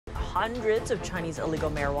hundreds of Chinese illegal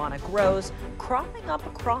marijuana grows cropping up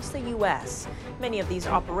across the U.S. Many of these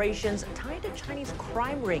operations tied to Chinese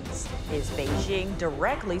crime rings. Is Beijing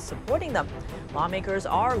directly supporting them? Lawmakers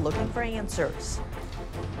are looking for answers.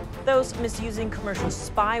 Those misusing commercial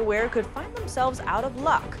spyware could find themselves out of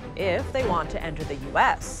luck if they want to enter the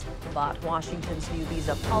U.S. But Washington's new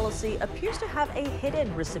visa policy appears to have a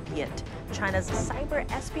hidden recipient: China's cyber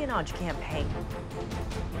espionage campaign.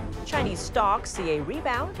 Chinese stocks see a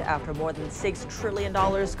rebound after more than $6 trillion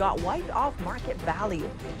got wiped off market value.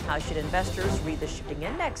 How should investors read the shifting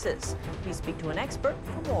indexes? We speak to an expert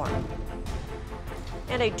for more.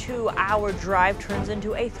 And a 2-hour drive turns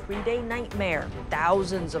into a 3-day nightmare.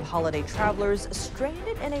 Thousands of holiday travelers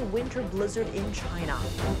stranded in a winter blizzard in China.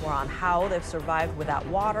 More on how they've survived without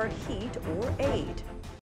water, heat, or aid.